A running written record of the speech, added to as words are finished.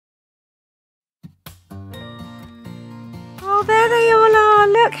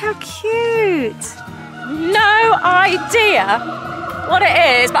look how cute. No idea what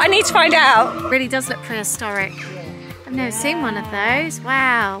it is, but I need to find out. It really does look prehistoric. I've never seen one of those.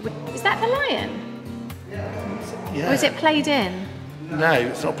 Wow. Is that the lion? Yeah. Or is it played in? No,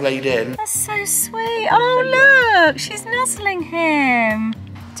 it's not played in. That's so sweet. Oh look, she's nuzzling him.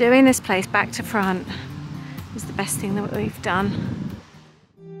 Doing this place back to front is the best thing that we've done.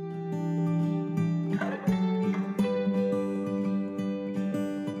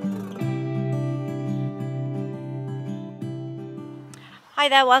 Hi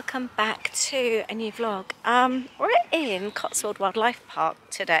there, welcome back to a new vlog. We're in Cotswold Wildlife Park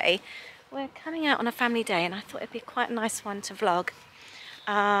today. We're coming out on a family day and I thought it'd be quite a nice one to vlog.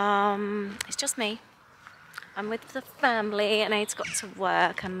 It's just me. I'm with the family and Aid's got to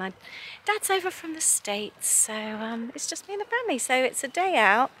work and my dad's over from the States, so it's just me and the family. So it's a day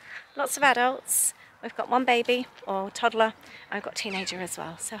out, lots of adults. We've got one baby or toddler. I've got a teenager as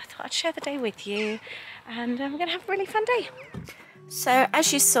well. So I thought I'd share the day with you and we're gonna have a really fun day. So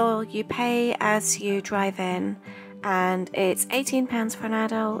as you saw, you pay as you drive in and it's £18 for an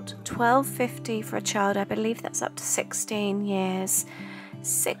adult, £12.50 for a child. I believe that's up to 16 years.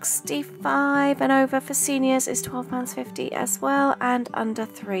 65 and over for seniors is £12.50 as well, and under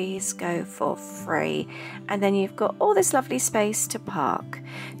 3s go for free. And then you've got all this lovely space to park.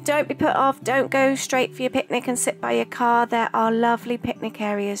 Don't be put off, don't go straight for your picnic and sit by your car. There are lovely picnic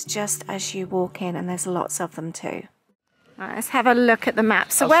areas just as you walk in and there's lots of them too. Right, let's have a look at the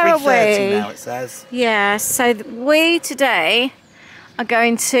map. So where are we? Now it says. Yeah, so we today are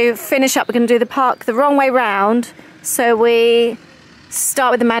going to finish up. We're going to do the park the wrong way round. So we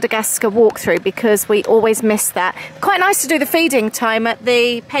start with the Madagascar walkthrough because we always miss that. Quite nice to do the feeding time at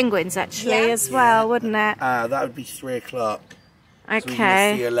the penguins actually as well, wouldn't it? That would be 3 o'clock. Okay. So we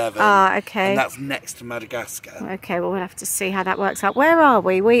missed the 11. Okay. And that's next to Madagascar. Okay, well we'll have to see how that works out. Where are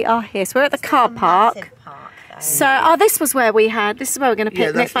we? We are here. So we're at the car park. So, this was where we had, this is where we're going to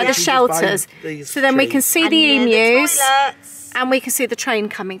picnic by the shelters. So then we can see the emus and we can see the train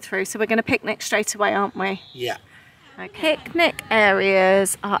coming through. So we're going to picnic straight away, aren't we? Yeah. Okay. Picnic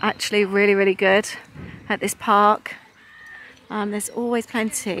areas are actually really, really good at this park. There's always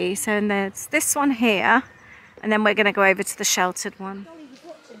plenty. So there's this one here and then we're going to go over to the sheltered one.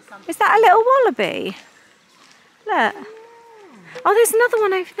 Is that a little wallaby? Look. Oh, there's another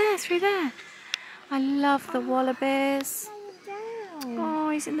one over there, through there. I love the wallabies. Oh,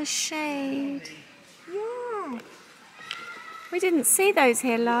 he's in the shade. Yeah. We didn't see those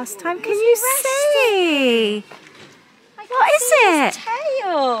here last time. Can you see? What is it?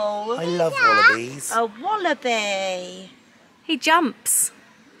 Tail. I love wallabies. A wallaby. He jumps.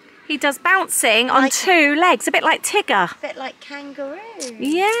 He does bouncing on 2 legs, a bit like Tigger. A bit like kangaroo.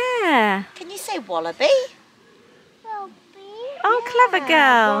 Yeah. Can you say wallaby? Oh, clever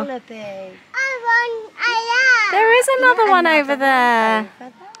girl. Wallaby. There is another one over there.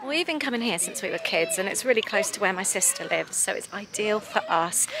 We've been coming here since we were kids and it's really close to where my sister lives, so it's ideal for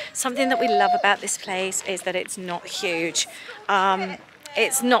us. Something that we love about this place is that it's not huge.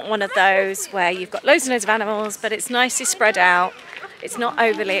 It's not one of those where you've got loads and loads of animals, but it's nicely spread out. It's not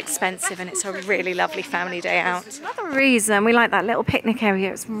overly expensive and it's a really lovely family day out. Another reason we like that little picnic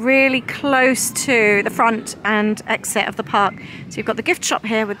area, it's really close to the front and exit of the park. So you've got the gift shop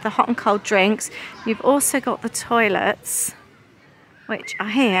here with the hot and cold drinks. You've also got the toilets, which are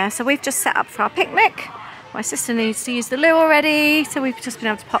here. So we've just set up for our picnic. My sister needs to use the loo already, so we've just been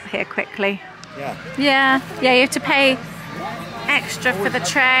able to pop here quickly. Yeah, you have to pay extra for the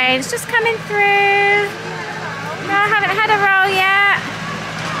train. It's just coming through. No, I haven't had a roll yet.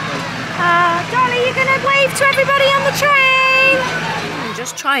 Dolly, you're going to wave to everybody on the train. I'm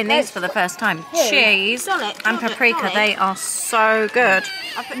just trying these for the first time. Cheese and paprika, they are so good.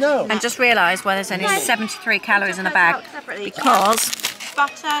 And just realised why there's only 73 calories in a bag because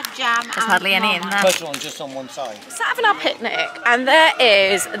butter, jam, there's hardly any in there. First one just on one side. We're having our picnic and there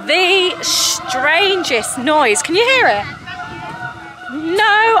is the strangest noise. Can you hear it?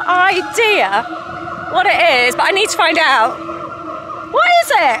 No idea what it is, but I need to find out. What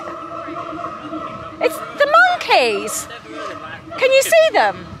is it? It's the monkeys. Can you see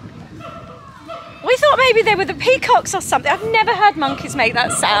them? We thought maybe they were the peacocks or something. I've never heard monkeys make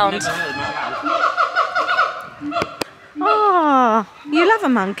that sound. Oh, you love a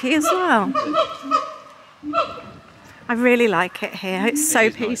monkey as well. I really like it here. It's so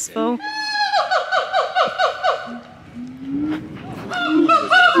peaceful.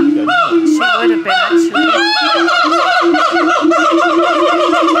 She would have been actually.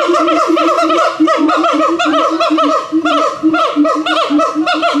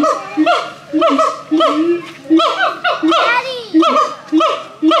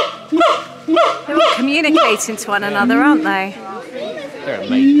 relating to one another, aren't they? They're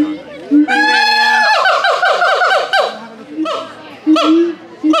amazing, aren't they? They really are.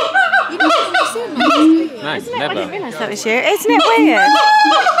 No, Isn't it? I never. didn't realise that was you. Isn't it weird?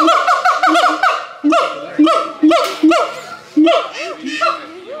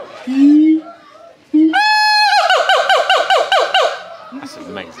 That's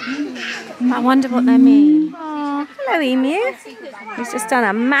amazing. I wonder what they mean. Oh, hello, emu. He's just done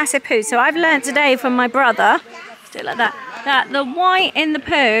a massive poo. So I've learnt today from my brother, do it like that, that the white in the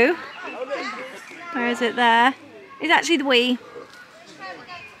poo, where is it there, is actually the wee.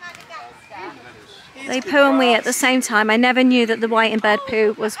 They poo and wee at the same time. I never knew that the white in bird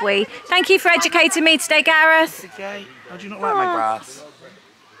poo was wee. Thank you for educating me today, Gareth. Okay. How do you not like my grass?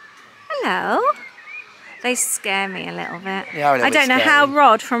 Hello. They scare me a little bit. Yeah, I don't know how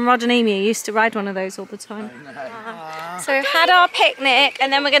Rod from Rod and Emu used to ride one of those all the time. So we've had our picnic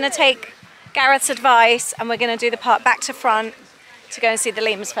and then we're going to take Gareth's advice and we're going to do the part back to front to go and see the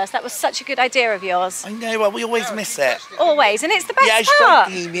lemurs first. That was such a good idea of yours. I know, well, we always miss it. Always, and it's the best Yeah, part.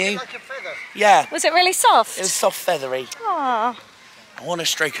 stroke the emu. Yeah. Was it really soft? It was soft, feathery. Aww. I want to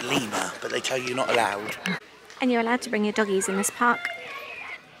stroke a lemur, but they tell you you're not allowed. And you're allowed to bring your doggies in this park.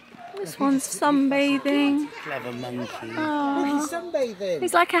 This one's sunbathing. Clever monkey. Aww. Look, he's sunbathing.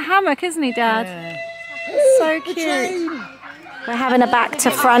 He's like a hammock, isn't he, Dad? Yeah. So cute. We're having a back to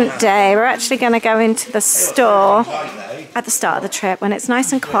front day. We're actually going to go into the store at the start of the trip when it's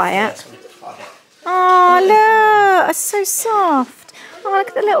nice and quiet. Oh, look, it's so soft. Oh, look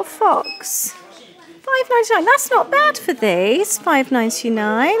at the little fox. $5.99. That's not bad for these.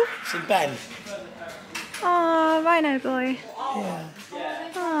 $5.99. So Ben. Oh, Rhino boy. Yeah.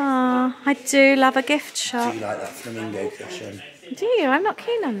 Oh, I do love a gift shop. Do you like that flamingo cushion? Do you? I'm not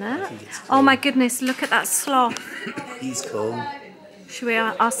keen on that. Oh my goodness, look at that sloth. He's cool. Should we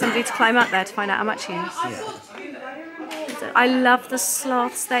ask somebody to climb up there to find out how much he is? Yeah. I love the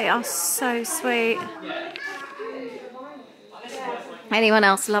sloths, they are so sweet. Anyone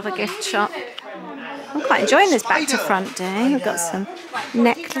else love a gift shop? I'm quite enjoying this back to front day. We've got some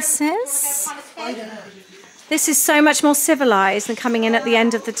necklaces. This is so much more civilised than coming in at the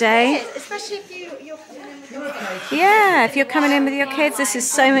end of the day. Especially if you're coming in with your kids. Yeah, if you're coming in with your kids, this is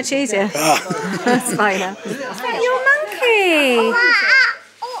so much easier. That's fine now. Is that your monkey?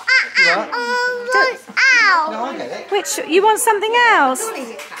 Which, you want something else?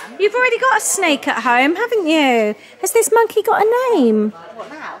 You've already got a snake at home, haven't you? Has this monkey got a name? What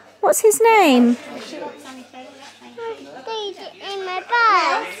now? What's his name? In my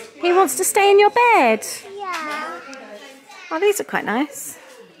bed. He wants to stay in your bed. Yeah. Oh, these are quite nice.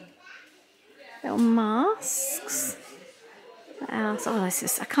 Little masks. What else? Oh, this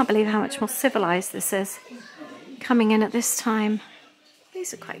is, I can't believe how much more civilised this is. Coming in at this time.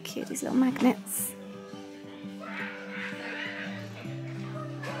 These are quite cute, these little magnets.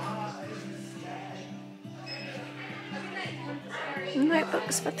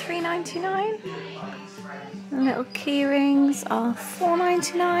 Notebooks for $3.99. And little key rings are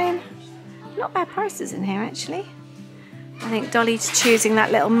 $4.99. Not bad prices in here, actually. I think Dolly's choosing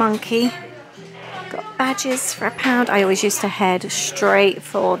that little monkey. Got badges for £1. I always used to head straight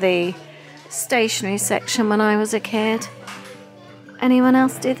for the stationery section when I was a kid. Anyone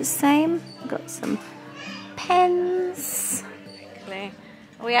else do the same? Got some pens.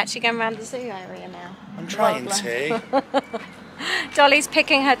 Are we actually going around the zoo area now? I'm trying to. Dolly's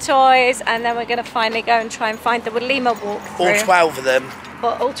picking her toys, and then we're going to finally go and try and find the lemur walkthrough. All 12 of them.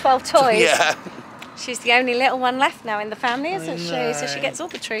 But all 12 toys? Yeah. She's the only little one left now in the family, isn't she? So she gets all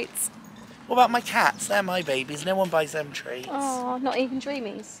the treats. What about my cats? They're my babies. No one buys them treats. Oh, not even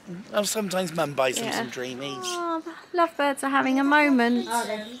Dreamies. Oh, sometimes Mum buys them Yeah. some Dreamies. Oh, the lovebirds are having a moment. Oh,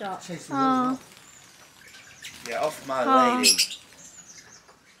 they've got. Oh, Yeah, off my lady.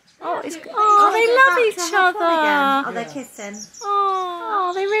 oh, they love each other. Oh, they're kissing.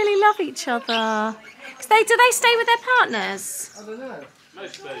 Oh, they really love each other. Do they stay with their partners? I don't know.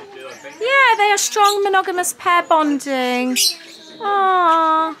 Most birds do, I think. Yeah, they are strong monogamous pair bonding.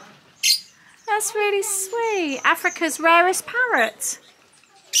 Oh, that's really sweet. Africa's rarest parrot.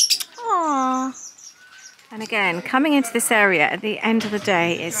 Oh. And again, coming into this area at the end of the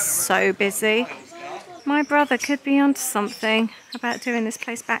day is so busy. My brother could be onto something about doing this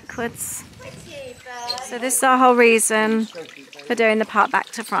place backwards. So this is our whole reason for doing the part back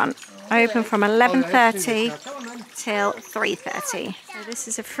to front. Open from 11:30 till 3:30. So this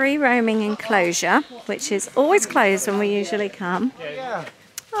is a free roaming enclosure, which is always closed when we usually come.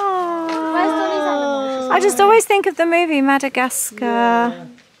 Oh, I just always think of the movie Madagascar.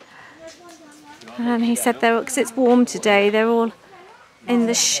 And he said, because it's warm today, they're all in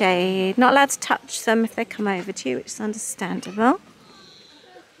the shade. Not allowed to touch them if they come over to you, which is understandable.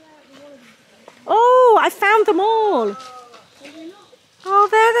 Oh, I found them all. Oh,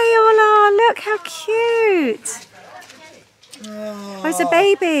 there they all are. Look how cute. Oh, there's a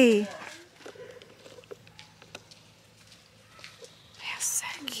baby. They're so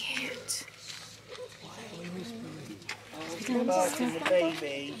cute.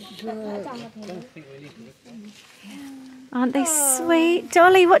 Aren't they sweet?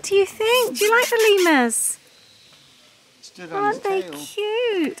 Dolly, what do you think? Do you like the lemurs? Aren't they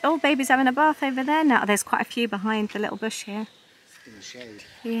cute? Oh, baby's having a bath over there now. There's quite a few behind the little bush here. In the shade.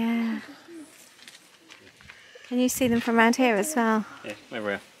 Yeah. Can you see them from around here as well? Yeah, over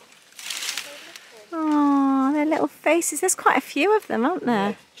here. Oh, their little faces. There's quite a few of them, aren't there?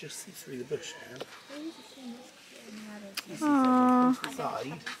 Yeah, just see through the bush now. Oh,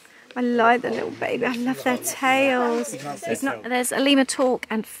 I like the little baby. I love their tails. There's a lemur talk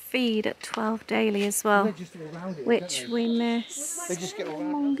and feed at 12 daily as well, which we miss. They just get all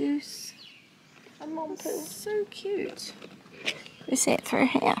around. Mongoose. So cute. We see it through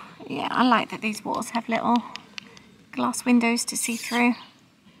here. Yeah, I like that these walls have little glass windows to see through.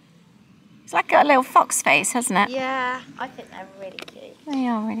 It's like a little fox face, hasn't it? Yeah, I think they're really cute. They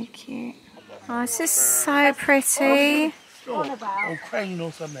are really cute. Oh, this is so pretty. Or crane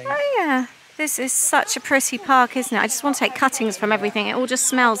or something. Oh yeah, this is such a pretty park, isn't it? I just want to take cuttings from everything. It all just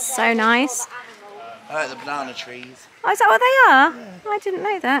smells so nice. I like the banana trees. Oh, is that what they are? Yeah. I didn't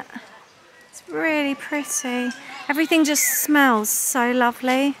know that. It's really pretty. Everything just smells so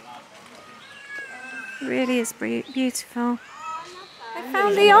lovely. It really is beautiful. I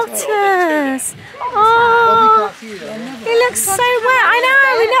found the otters. Oh, he looks so wet. I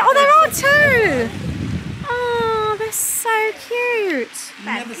know. Oh, there are two. Oh, they're so cute.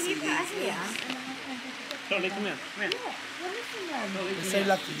 Ben, can you put her here? Dolly, come here. Come here. We're so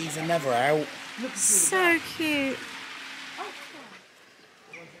lucky these are never out. So cute.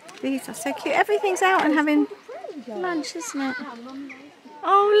 These are so cute. Everything's out and having lunch, isn't it?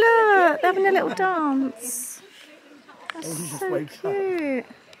 Oh, look. They're having a little dance. That's so cute.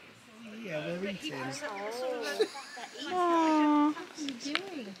 Yeah, they're eating. Oh.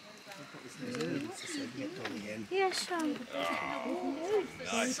 Yeah, sure.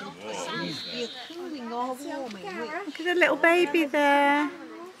 Look at the little baby there.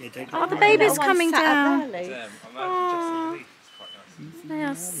 Oh, the baby's coming down. Oh, they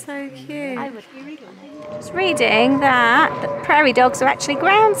are so cute. I was reading that the prairie dogs are actually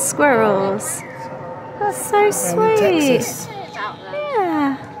ground squirrels. That's so sweet.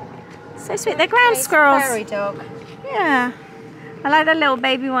 Yeah, so sweet. They're ground squirrels. Prairie dog. Yeah, I like that little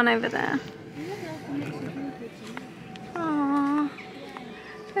baby one over there. Aww,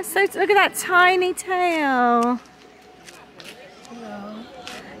 they're so. Look at that tiny tail.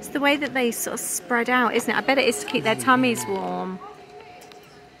 It's the way that they sort of spread out, isn't it? I bet it is to keep their tummies warm.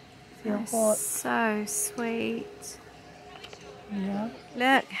 They're so sweet. Yeah.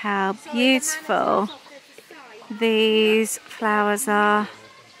 Look how beautiful these flowers are.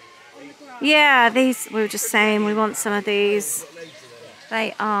 Yeah, these, we were just saying we want some of these.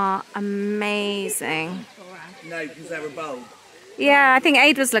 They are amazing. No, because they're a bulb. Yeah, I think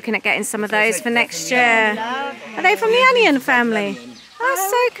Aid was looking at getting some of those for next year. Are they from the onion family? Oh, that's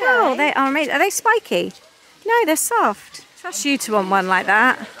so cool. They are amazing. Are they spiky? No, they're soft. Trust you to want one like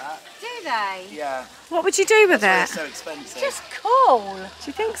that. Do they? Yeah. What would you do with They're it? so expensive. Just cool. Do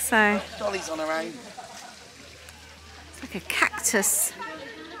you think so? Dolly's on her own. It's like a cactus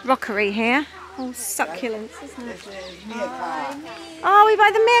rockery here. All succulents, isn't it? Oh, we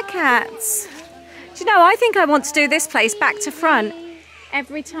buy the meerkats. Do you know, I think I want to do this place back to front.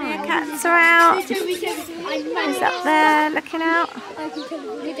 Every time. Meerkats are out. He's up there looking out.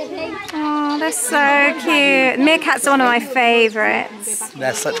 Oh, they're so cute. Meerkats are one of my favourites.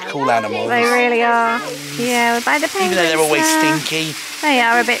 They're such cool animals. They really are. Yeah, we'll buy the penguins. Even though they're always there. stinky. They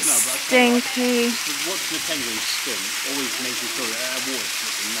are a bit stinky. Watching the penguins swim always makes you feel that water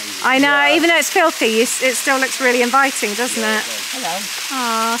looks amazing. I know, even though it's filthy, it still looks really inviting, doesn't it? Hello.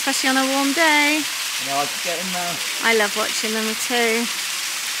 Oh, especially on a warm day. No, I could get in there. I love watching them too.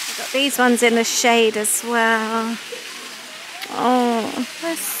 I've got these ones in the shade as well. Oh,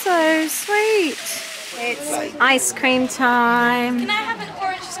 they're so sweet. It's ice cream time. Can I have an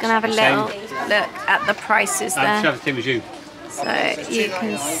orange? Just gonna have a little look at the prices I'm there, sure the same as you. so you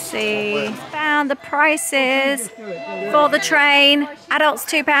can see. Found the prices for the train. Adults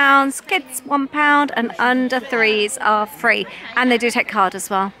 £2, kids £1, and under 3s are free, and they do take card as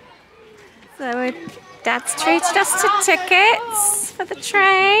well. So Dad's treated us to tickets for the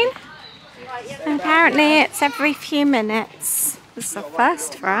train. And apparently it's every few minutes. This is a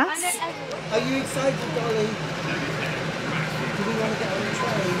first for us. Are you excited, Dolly? Do we want to get on the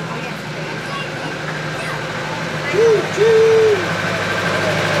train?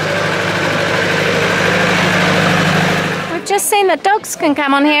 We've just seen that dogs can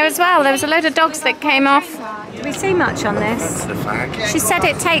come on here as well. There was a load of dogs that came off. Did we see much on this? The flag. She said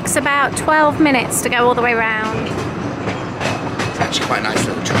it takes about 12 minutes to go all the way round. It's actually quite a nice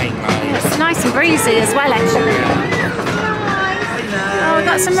little train ride. It's nice and breezy as well, actually. Oh, we've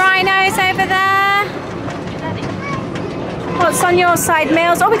got some rhinos over there. What's on your side,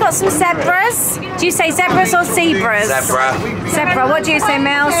 Mills? Oh, we've got some zebras. Do you say zebras or zebras? Zebra. Zebra. What do you say,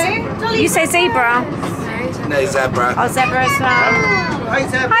 Mills? You say zebra. No, zebra. Oh, zebra as well. Hi,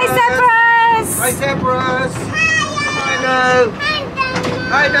 zebras. Hi, zebras. Hi, zebras. Rhino.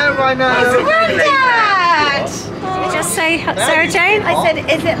 Rhino, Rhino. Did you just say Sarah Jane? I said,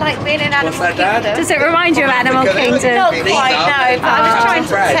 is it like being in Animal Kingdom? Does it remind you of Animal Kingdom? Not quite, no, but I was trying to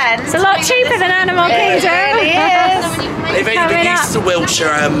pretend. It's a lot cheaper than Animal Kingdom. It really is. They've only Coming been up. used to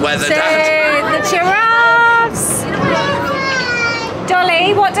Wiltshire weather, So, Dad. the giraffes.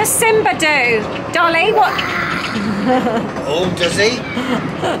 Dolly, what does Simba do? Dolly, what? Oh, does he?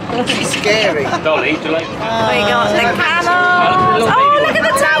 He's scary. Dolly, do you like? We got the camels. Oh, look at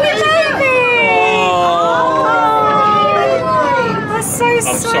the tiny baby. Oh, that's so sweet.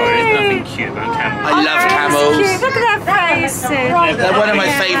 I'm sorry, there's nothing cute about camels. I love camels. Cute. Look at their faces. They're one of my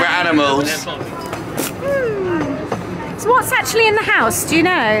favourite animals. So what's actually in the house? Do you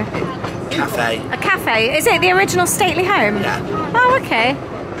know? Cafe. A cafe. Is it the original stately home? Yeah. Oh, okay.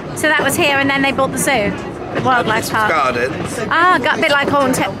 So that was here, and then they built the zoo, the wildlife park. Gardens. Ah, got a bit like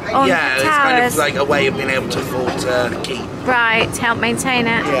on Yeah, it's kind towers. of like a way of being able to afford to keep. Right, to help maintain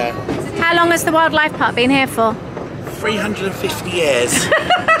it. Yeah. How long has the wildlife park been here for? 350 years.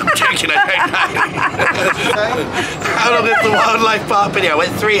 I'm joking, I don't know. How long has the wildlife park been here? I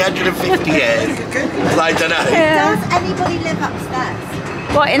went 350 years. I don't know. Yeah. Does anybody live upstairs?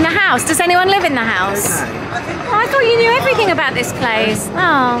 What, in the house? Does anyone live in the house? Oh, I thought you knew everything about this place.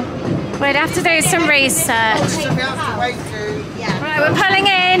 Oh, we'd have to do some research. Right, we're pulling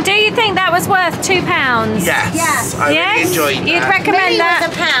in. Do you think that was worth £2? Yes. I Yes? really enjoyed that. You'd recommend that?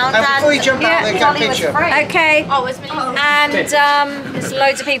 £1 pound. Before you jump out there, get a picture. Okay. And there's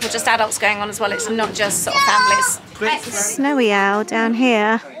loads of people, just adults going on as well. It's not just sort of families. Snowy owl down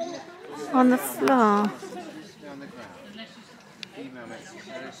here on the floor.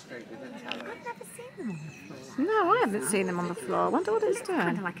 No, I haven't seen them on the floor. I wonder what it's doing.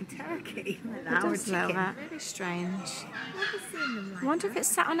 Kind of like a turkey. It does a little bit. Very strange. I wonder if it's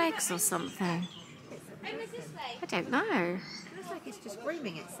sat on eggs or something. I don't know. It looks like it's just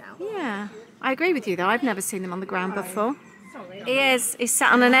grooming itself. Yeah. I agree with you though. I've never seen them on the ground before. He is. He's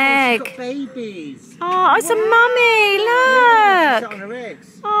sat on an egg. Babies. Oh, it's a mummy. Look. On her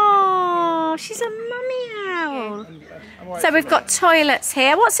eggs. Oh, she's a mummy owl. So we've got toilets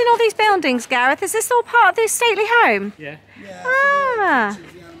here. What's in all these buildings, Gareth? Is this all part of the stately home? Yeah. Ah.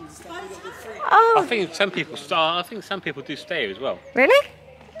 I Oh, think some people start. I think some people do stay here as well. really?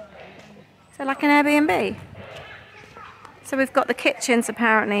 So like an Airbnb? So we've got the kitchens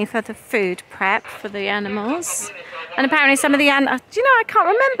apparently for the food prep for the animals. And apparently some of the animals, do you know, I can't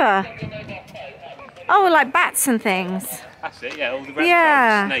remember. Oh, like bats and things. That's it. Yeah. All the reptiles,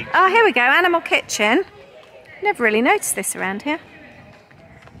 Yeah. snakes. Oh, here we go, animal kitchen. Never really noticed this around here.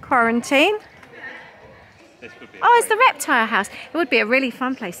 Quarantine. This would be Oh, it's the reptile house. It would be a really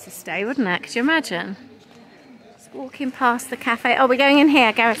fun place to stay, wouldn't it? Could you imagine? Just walking past the cafe. Oh, we're going in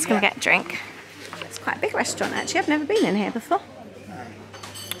here. Garrett's going to get a drink. It's quite a big restaurant, actually. I've never been in here before.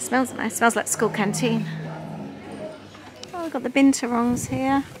 It smells nice. It smells like school canteen. Oh, we've got the binturongs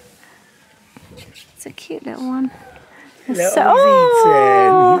here. It's a cute little one.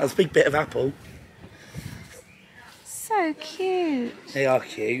 Oh! That's a big bit of apple. So cute. They are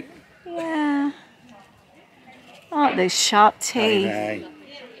cute. Yeah. Oh, those sharp teeth. I know.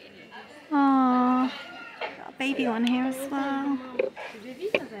 Oh, got a baby one here as well.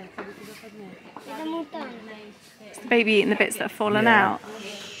 It's the baby eating the bits that have fallen out.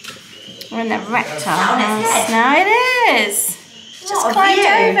 We're in the reptile house now. It is. Just climbed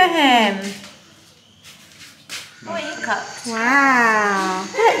over him. Wow.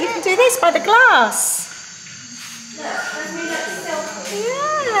 Look, you can do this by the glass.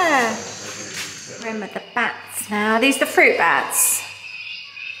 Yeah. We're in with the bats now. Are these the fruit bats?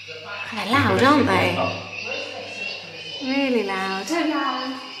 They're loud, aren't they? Really loud.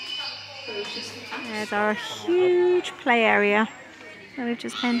 There's our huge play area that we've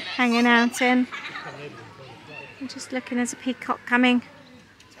just been hanging out in. I'm just looking, there's a peacock coming.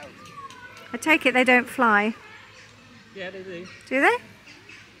 I take it they don't fly. Yeah, they do. Do they?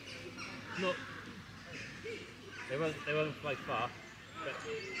 Not. They won't fly far, but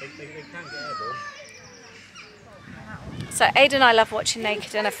they can get airborne. So Ada and I love watching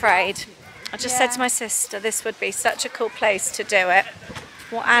Naked and Afraid. I just said to my sister this would be such a cool place to do it.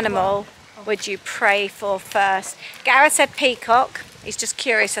 What animal would you pray for first? Gareth said peacock. He's just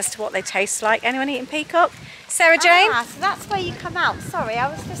curious as to what they taste like. Anyone eating peacock? Sarah Jane? Ah, so that's where you come out. Sorry, I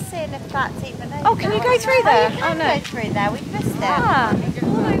was just seeing if that's even open. Oh, can you go through there? Oh, no. Go through there. We've missed it. Ah.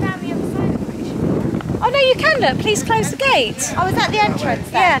 All the way around the other side, I'm pretty sure. Oh no, you can look. Please close the gate. Oh, is that the entrance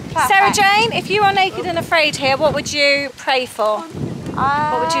then? Yeah. Perfect. Sarah Jane, if you are naked and afraid here, what would you pray for?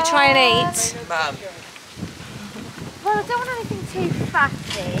 What would you try and eat? Mum. Well, I don't want anything too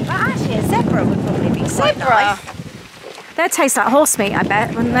fatty. But actually, a zebra would probably be quite nice. They'd taste like horse meat, I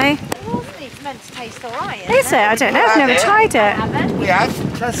bet, wouldn't they? Horse meat's meant to taste alright. Is it? I don't know. I've never tried it. We have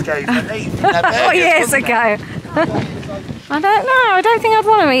Tesco's. Oh, years ago. I don't know. I don't think I'd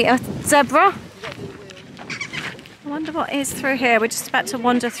want to eat a zebra. I wonder what is through here. We're just about to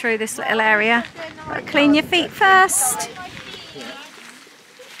wander through this little area. Gotta clean your feet first.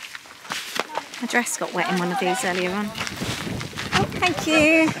 My dress got wet in one of these earlier on. Oh, thank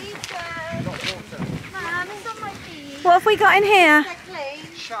you. What have we got in here?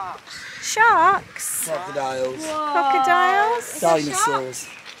 Sharks. Sharks? Crocodiles. Crocodiles? Dinosaurs.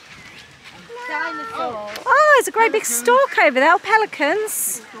 Oh, there's a great big stalk over there. Oh,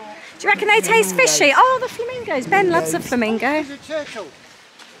 pelicans. Do you reckon they taste fishy? Oh, the flamingos. Ben loves a flamingo.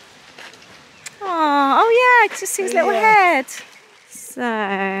 Oh yeah, just his little head.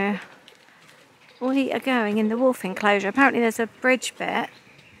 So, we are going in the wolf enclosure. Apparently there's a bridge bit,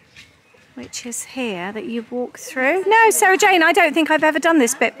 which is here, that you walk through. No, Sarah Jane, I don't think I've ever done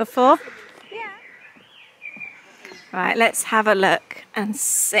this bit before. Yeah. Right, let's have a look and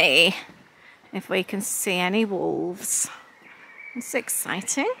see if we can see any wolves. It's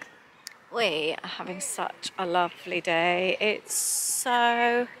exciting. We are having such a lovely day. It's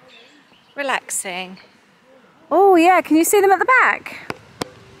so relaxing. Oh yeah, can you see them at the back?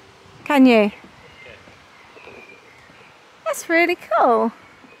 Can you? That's really cool.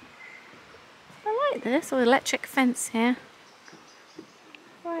 I like this. Oh, electric fence here.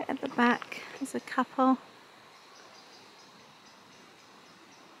 Right at the back, there's a couple.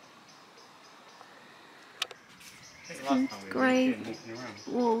 Grey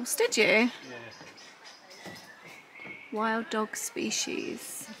wolves. Did you? Yeah. Wild dog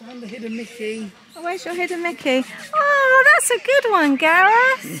species. I found the hidden Mickey. Oh, where's your hidden Mickey? Oh, that's a good one,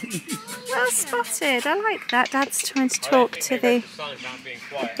 Gareth. Well spotted. I like that. Dad's trying to talk to the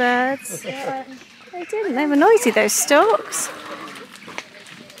birds. They didn't. They were noisy, those storks.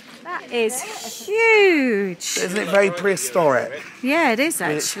 That is huge. Isn't it very prehistoric? Yeah, it is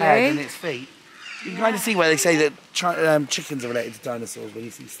With its head and actually. its feet. You can kind of see where they say that chickens are related to dinosaurs when you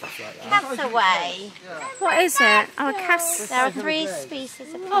see stuff like that. Castaway. What is it? Oh, a castaway. There are 3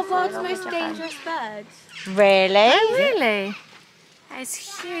 species of World's most dangerous birds. Really? Oh, really? That is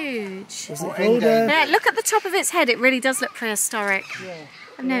huge. What's it called? Yeah, look at the top of its head. It really does look prehistoric.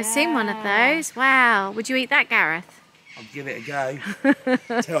 I've never seen one of those. Wow. Would you eat that, Gareth? I'll give it a go.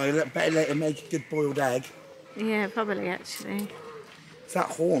 Tell you, better let it make a good boiled egg. Yeah, probably actually. It's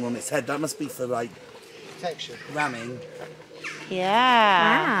that horn on its head. That must be for like protection, ramming.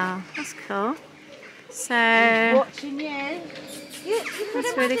 Yeah. Wow, that's cool. So Watching you. You could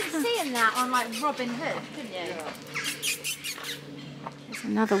That's imagine really cool. seeing that on like Robin Hood, couldn't you?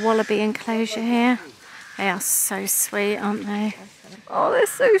 there's another wallaby enclosure here. They are so sweet, aren't they? Oh, they're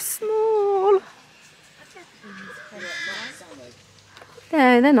so small.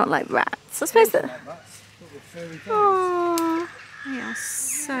 No, they're not like rats. I suppose that. Oh, they are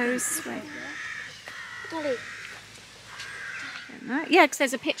so sweet. Yeah, because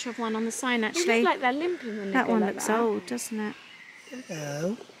there's a picture of one on the sign actually. like they're limping when That one looks old, doesn't it?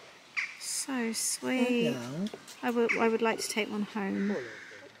 Hello. So sweet. Hello. I would like to take one home.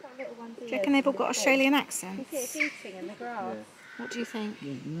 Do you reckon they've all got Australian accents? It's eating in the grass. What do you think?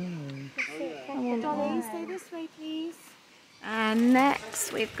 Dolly, stay this way, please. And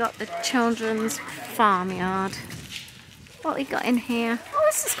next we've got the children's farmyard. What we got in here? Oh,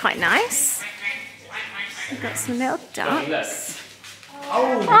 this is quite nice. We've got some little ducks.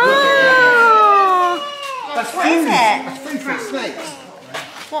 Oh! That's What is it? That's food for snakes.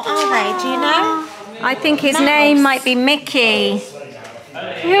 What are they? Do you know? I think his name might be Mickey.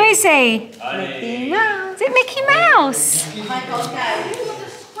 Who is he? Mickey Mouse. Is it Mickey Mouse?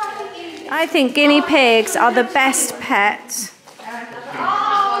 I think guinea pigs are the best pet.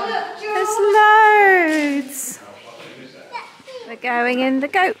 There's loads. The going in the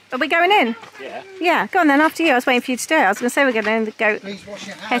goat. Are we going in? Yeah. Yeah, go on then, after you. I was waiting for you to do it. I was going to say we're going in the goat. Please wash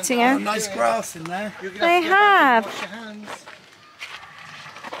your hands. Heading Oh, over. nice grass in there. They have. Wash your hands.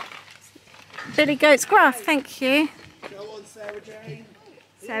 Billy Goat's grass, thank you. Go on, Sarah Jane.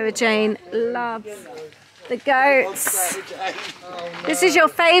 Sarah Jane loves the goats. Sarah Jane. This is your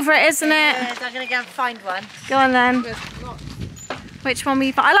favourite, isn't it? Yes, I'm going to go and find one. Go on then. Which one will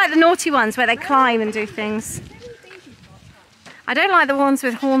you find? I like the naughty ones where they climb and do things. I don't like the ones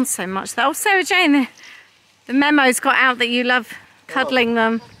with horns so much though. Oh, Sarah Jane, the memo's got out that you love cuddling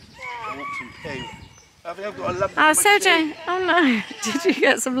them. I want some poo. I think I've got a lump Oh, in my Sarah shoe. Jane. Oh no. Did you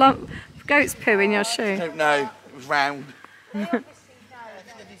get some lump of goat's poo in your I shoe? don't know. It was round. Look at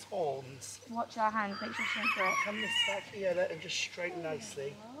these horns. Watch our hands, make sure she doesn't grip. Come this back here, let them just straighten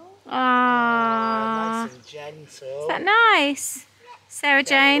nicely. Ah, Nice and gentle. is that nice? Sarah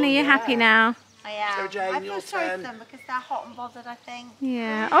Jane, are you happy now? I am. Sarah Jane, I feel your sorry for turn. them because they're hot and bothered, I think.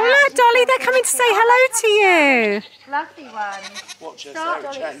 Yeah. Oh look, Dolly, they're coming to say hello to you. Lovely one. Watch her, Start,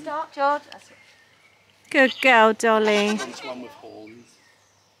 Sarah Dolly, Jane. start. George. That's it. Good girl, Dolly. There's one with horns.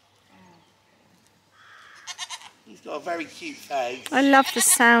 He's got a very cute face. I love the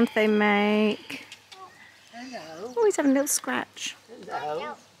sound they make. Hello. Oh, he's having a little scratch.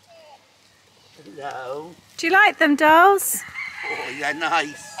 Hello. Hello. Do you like them, dolls? Oh, yeah,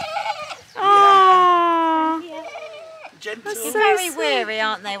 nice. Oh, Gentle. so Very sweet. weary,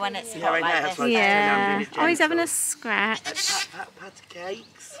 aren't they, when it's Yeah, hot I know, like that's this? why it's Yeah. gentle. Oh, he's having a scratch. Pat, pat of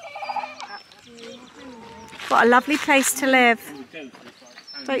cakes. What a lovely place to live.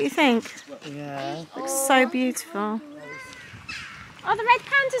 Don't you think? Yeah. Looks so beautiful. Oh, the red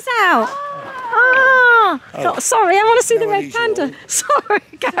panda's out. Oh, God, sorry, I want to see the red panda. Sorry,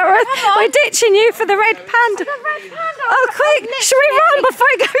 Gareth. We're ditching you for the red panda. Oh, quick, should we run before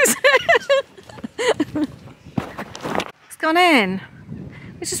it goes in? It's gone in.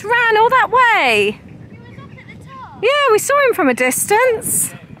 We just ran all that way. Yeah, we saw him from a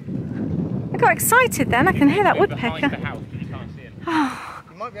distance. I got excited then. I can hear that woodpecker.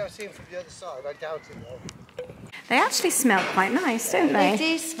 You might be able to see him from the other side. I doubt it though. They actually smell quite nice, don't They they?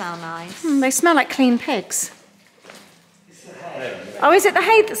 do smell nice. They smell like clean pigs. Oh, is it the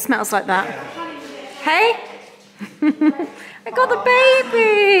hay that smells like that? Hay? I got the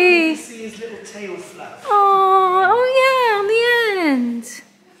baby. See his little tail flap. Oh yeah, on the end.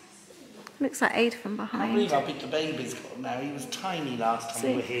 Looks like Ada from I behind. believe how big the baby's got now. He was tiny last time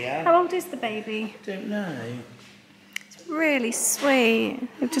we were here. How old is the baby? Don't know. It's really sweet.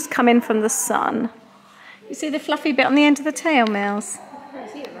 They've just come in from the sun. You see the fluffy bit on the end of the tail, Mills?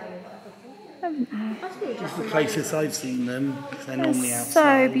 It's the closest I've seen them. 'Cause they're normally So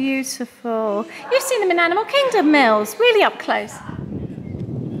outside. beautiful. You've seen them in Animal Kingdom, Mills. Really up close. It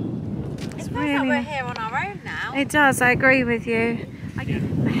feels like we're here on our own now. It does, I agree with you.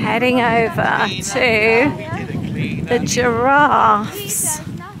 We're heading over to the giraffes.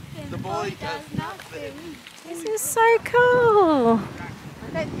 The boy does nothing. This is so cool.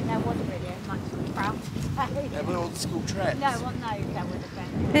 I don't think there was really much of a crowd today. They were all school trips. No, well, no, there would have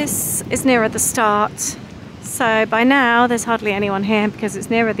been. This is nearer the start. So by now there's hardly anyone here because it's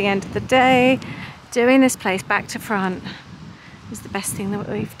nearer the end of the day. Doing this place back to front is the best thing that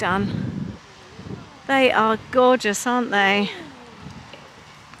we've done. They are gorgeous, aren't they?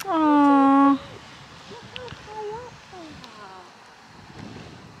 Aww.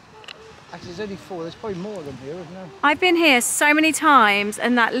 Actually, there's only 4. There's probably more of them here, isn't there? I've been here so many times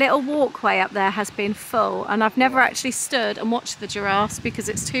and that little walkway up there has been full and I've never actually stood and watched the giraffes because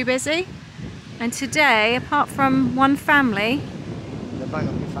it's too busy. And today, apart from one family, They might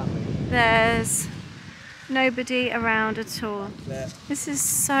not be family. there's nobody around at all. This is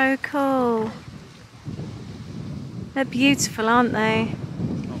so cool. They're beautiful, aren't they?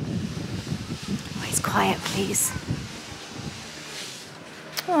 Oh, he's quiet, please.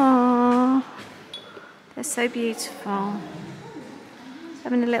 Oh, they're so beautiful.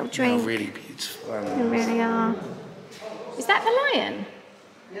 Having a little They're drink. really beautiful They animals. really are. Is that the lion?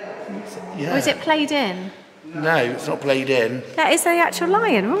 Yeah. Or is it played in? No, it's not played in. That is the actual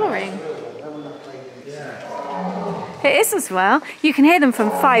lion roaring. It is as well. You can hear them from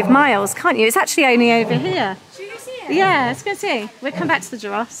 5 miles, can't you? It's actually only over here. Should we see it? Yeah, let's go see. We'll come back to the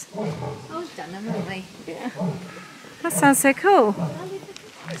giraffes. Oh, we've done them, haven't we? That sounds so cool.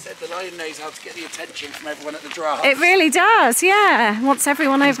 I said the lion knows how to get the attention from everyone at the draft. It really does, yeah. Wants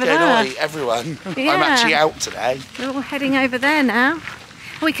everyone over Going there. oi, everyone. Yeah. I'm actually out today. We're all heading over there now.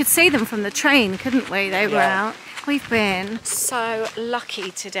 We could see them from the train, couldn't we? They were Yeah. out. We've been so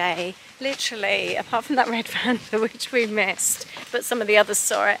lucky today. Literally, apart from that red panda, which we missed, but some of the others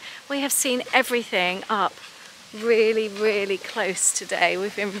saw it, we have seen everything up really, really close today.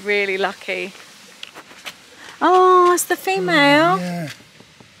 We've been really lucky. Oh, it's the female. Yeah.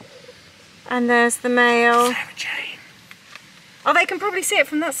 And there's the male. Oh, they can probably see it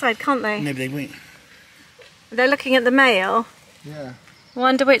from that side, can't they? Maybe they won't. They're looking at the male. Yeah.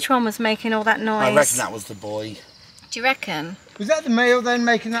 Wonder which one was making all that noise. I reckon that was the boy. Do you reckon? Was that the male then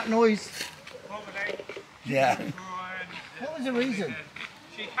making that noise? Yeah. What was the reason?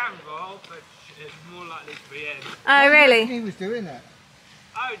 She can roll, but it's more likely to be in. Oh, really? He was doing that.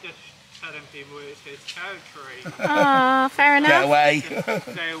 I would just telling people it's his territory. Oh, fair enough. Get away.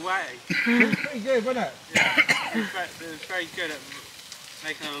 Stay away. Pretty good, wasn't it? Yeah. It was very good at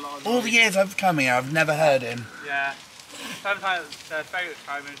making a lot of noise. All the years I've come here, I've never heard him. Yeah. Sometimes their favourite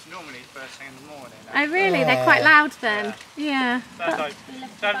time is normally first thing in the morning. Oh, really? They're quite loud then? Yeah. Sounds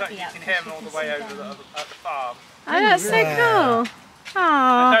like you can hear them all the way over at the farm. Oh, that's so cool. And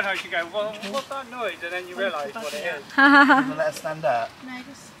Oh. sometimes you go, well, what's that noise? And then you realise what it is. Let us stand up.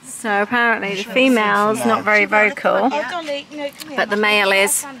 So apparently the female's not very vocal, but the male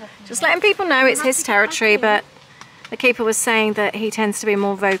is. Just letting people know it's his territory, but the keeper was saying that he tends to be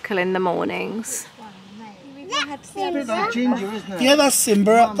more vocal in the mornings. A bit like Ginger, isn't it? Yeah, that's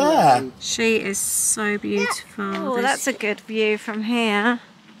Simba up there. She is so beautiful. Oh, that's a good view from here.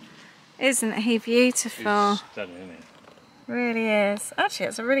 Isn't he beautiful? Stunning, isn't it? Really is. Actually,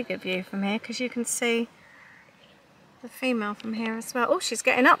 it's a really good view from here because you can see the female from here as well. Oh, she's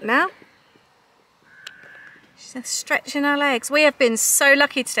getting up now. She's stretching her legs. We have been so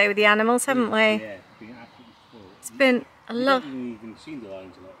lucky today with the animals, haven't we? Yeah, it's been absolutely full. It's been a lot. You haven't even seen the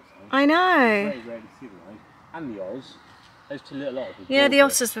lions a lot of the time. I know. Very rarely see the lions. And the Oz. Those two little otters. Yeah, the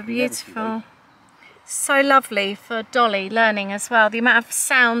otters were beautiful. So lovely for Dolly learning as well. The amount of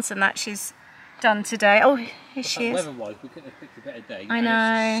sounds and that she's done today. Oh, here she is. Weather-wise, we couldn't have picked a better day. I and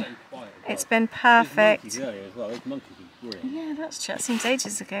know. it's just so quiet as well. It's been Those perfect. monkeys earlier as well. Those monkeys were brilliant. Yeah, that's true. That seems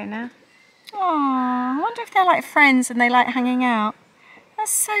ages ago now. Oh, I wonder if they're like friends and they like hanging out.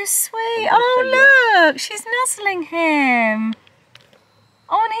 That's so sweet. Oh, look, she's nuzzling him.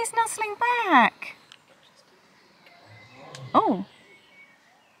 Oh, and he's nuzzling back. Oh,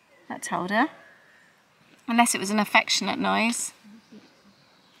 that told her. Unless it was an affectionate noise.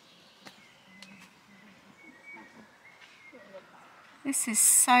 This is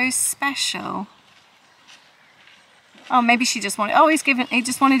so special. Oh, maybe she just wanted. Oh, he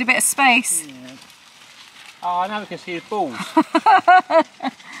just wanted a bit of space. Yeah. Oh, now we can see his balls.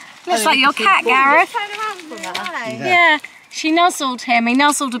 Looks like your cat, Gareth. Yeah. Yeah, she nuzzled him. He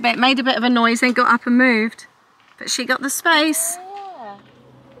nuzzled a bit, made a bit of a noise, then got up and moved. But she got the space.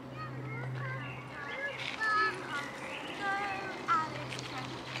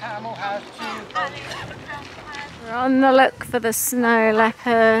 Camel has two. We're on the look for the snow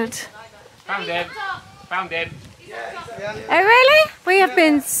leopard. Found him. Found him. Oh, really? We have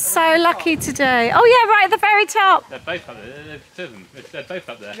been so lucky today. Oh, yeah, right at the very top. They're both up there. There's two of them. They're both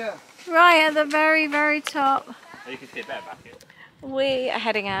up there. Yeah. Right at the very, very top. You can see it better back here. We are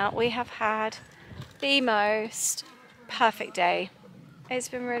heading out. We have had the most perfect day. It's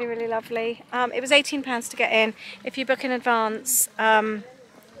been really, really lovely. It was £18 to get in. If you book in advance,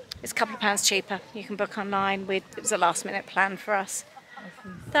 it's a couple of pounds cheaper. You can book online. It was a last minute plan for us.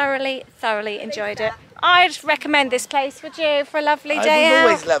 Thoroughly, thoroughly enjoyed it. I'd recommend this place, would you, for a lovely day I've out?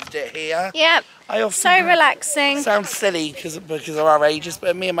 always loved it here. Yep. I often So relaxing. sounds silly because of our ages,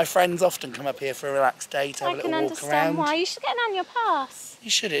 but me and my friends often come up here for a relaxed day to have I a can little walk understand around. why. You should get an annual pass. You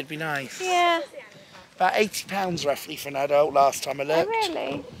should, it'd be nice. Yeah. About £80 roughly for an adult last time I Oh, looked.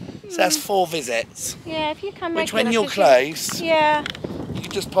 really? So that's 4 visits. Yeah, if you come Which regular, when you're 'cause close, Yeah. you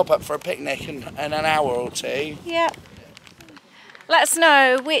can just pop up for a picnic in an hour or two. Yep. Let us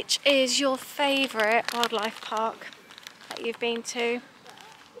know which is your favourite wildlife park that you've been to.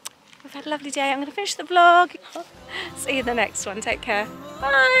 We've had a lovely day. I'm going to finish the vlog. See you in the next one. Take care.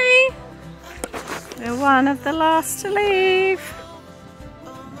 Bye. We're one of the last to leave.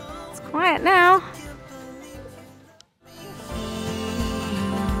 It's quiet now.